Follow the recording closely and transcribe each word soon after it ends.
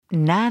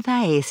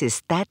Nada es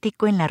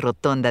estático en la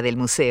rotonda del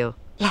museo.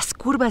 Las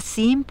curvas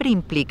siempre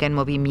implican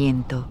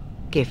movimiento,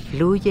 que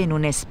fluye en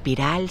una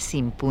espiral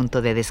sin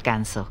punto de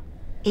descanso.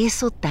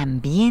 Eso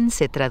también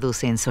se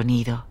traduce en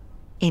sonido.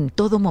 En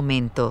todo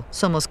momento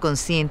somos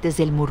conscientes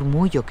del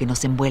murmullo que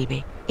nos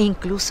envuelve. E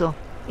incluso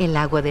el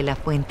agua de la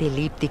fuente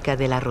elíptica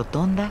de la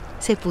rotonda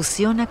se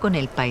fusiona con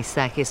el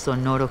paisaje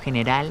sonoro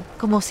general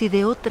como si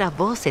de otra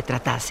voz se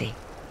tratase.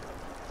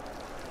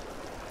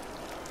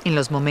 En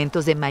los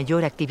momentos de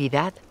mayor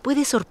actividad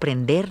puede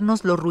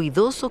sorprendernos lo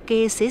ruidoso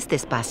que es este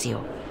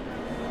espacio.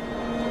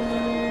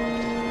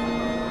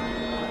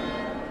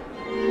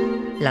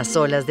 Las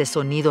olas de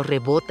sonido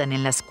rebotan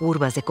en las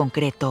curvas de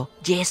concreto,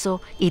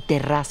 yeso y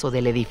terrazo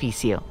del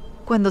edificio.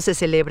 Cuando se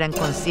celebran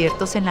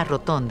conciertos en la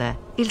rotonda,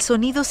 el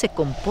sonido se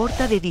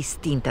comporta de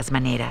distintas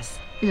maneras.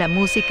 La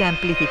música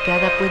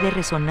amplificada puede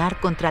resonar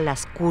contra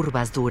las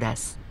curvas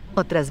duras.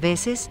 Otras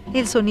veces,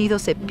 el sonido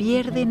se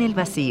pierde en el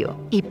vacío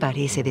y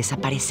parece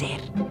desaparecer.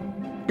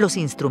 Los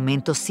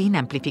instrumentos sin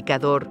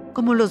amplificador,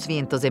 como los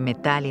vientos de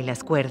metal y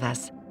las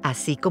cuerdas,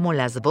 así como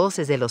las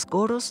voces de los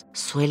coros,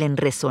 suelen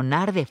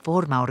resonar de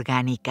forma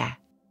orgánica.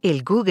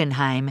 El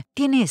Guggenheim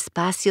tiene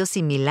espacios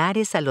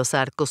similares a los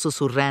arcos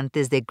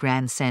susurrantes de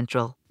Grand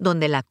Central,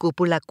 donde la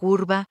cúpula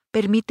curva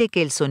permite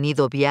que el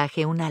sonido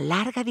viaje una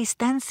larga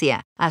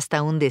distancia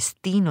hasta un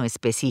destino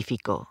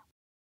específico.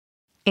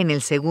 En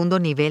el segundo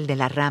nivel de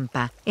la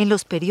rampa, en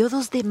los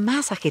periodos de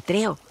más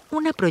ajetreo,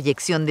 una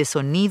proyección de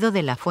sonido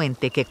de la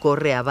fuente que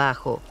corre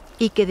abajo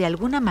y que de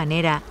alguna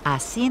manera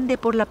asciende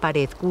por la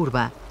pared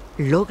curva,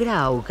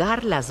 logra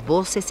ahogar las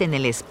voces en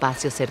el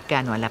espacio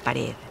cercano a la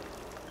pared.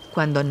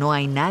 Cuando no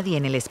hay nadie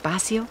en el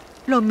espacio,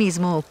 lo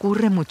mismo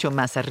ocurre mucho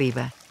más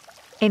arriba.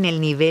 En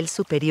el nivel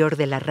superior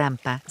de la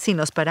rampa, si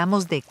nos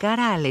paramos de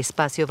cara al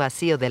espacio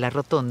vacío de la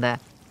rotonda,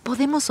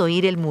 podemos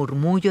oír el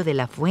murmullo de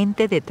la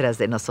fuente detrás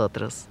de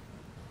nosotros.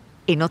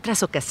 En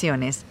otras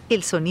ocasiones,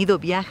 el sonido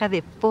viaja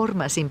de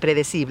formas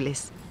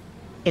impredecibles.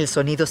 El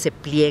sonido se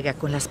pliega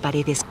con las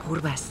paredes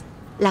curvas.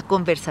 La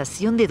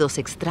conversación de dos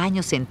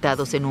extraños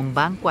sentados en un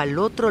banco al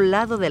otro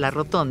lado de la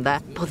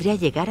rotonda podría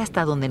llegar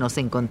hasta donde nos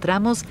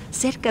encontramos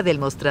cerca del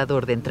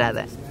mostrador de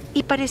entrada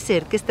y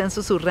parecer que están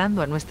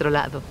susurrando a nuestro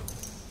lado.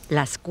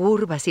 Las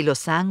curvas y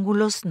los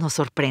ángulos nos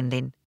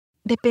sorprenden.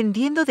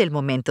 Dependiendo del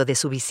momento de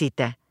su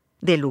visita,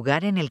 del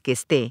lugar en el que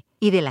esté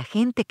y de la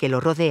gente que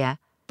lo rodea,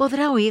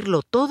 podrá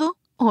oírlo todo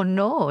o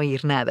no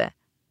oír nada.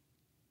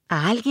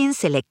 A alguien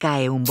se le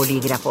cae un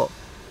bolígrafo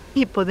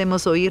y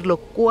podemos oírlo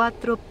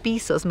 4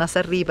 pisos más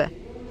arriba.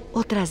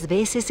 Otras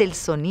veces el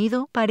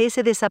sonido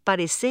parece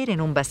desaparecer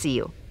en un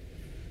vacío.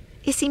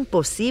 Es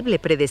imposible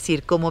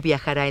predecir cómo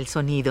viajará el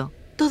sonido.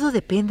 Todo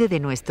depende de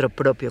nuestro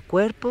propio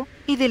cuerpo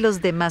y de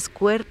los demás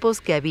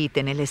cuerpos que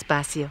habiten el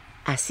espacio,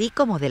 así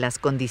como de las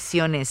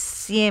condiciones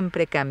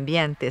siempre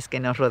cambiantes que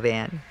nos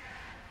rodean.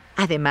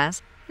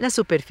 Además, las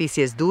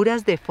superficies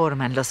duras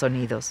deforman los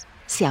sonidos.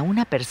 Si a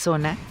una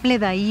persona le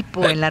da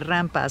hipo en la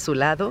rampa a su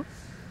lado,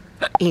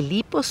 el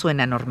hipo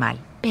suena normal,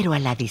 pero a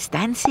la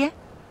distancia,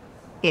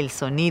 el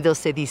sonido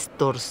se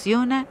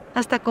distorsiona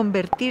hasta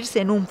convertirse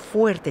en un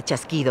fuerte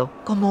chasquido,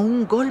 como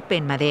un golpe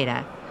en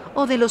madera,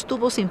 o de los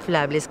tubos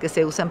inflables que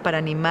se usan para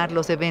animar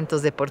los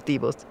eventos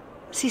deportivos.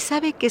 Si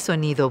sabe qué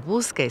sonido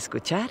busca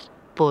escuchar,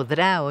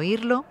 podrá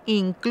oírlo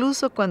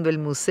incluso cuando el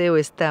museo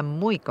está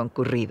muy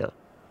concurrido.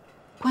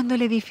 Cuando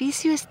el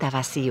edificio está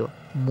vacío,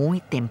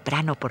 muy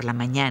temprano por la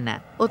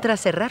mañana, o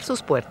tras cerrar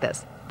sus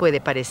puertas, puede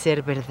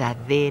parecer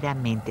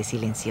verdaderamente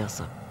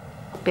silencioso.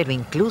 Pero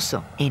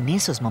incluso en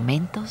esos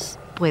momentos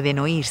pueden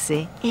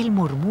oírse el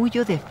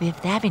murmullo de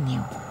Fifth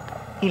Avenue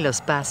y los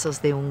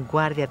pasos de un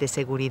guardia de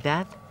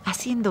seguridad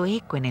haciendo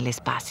eco en el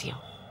espacio.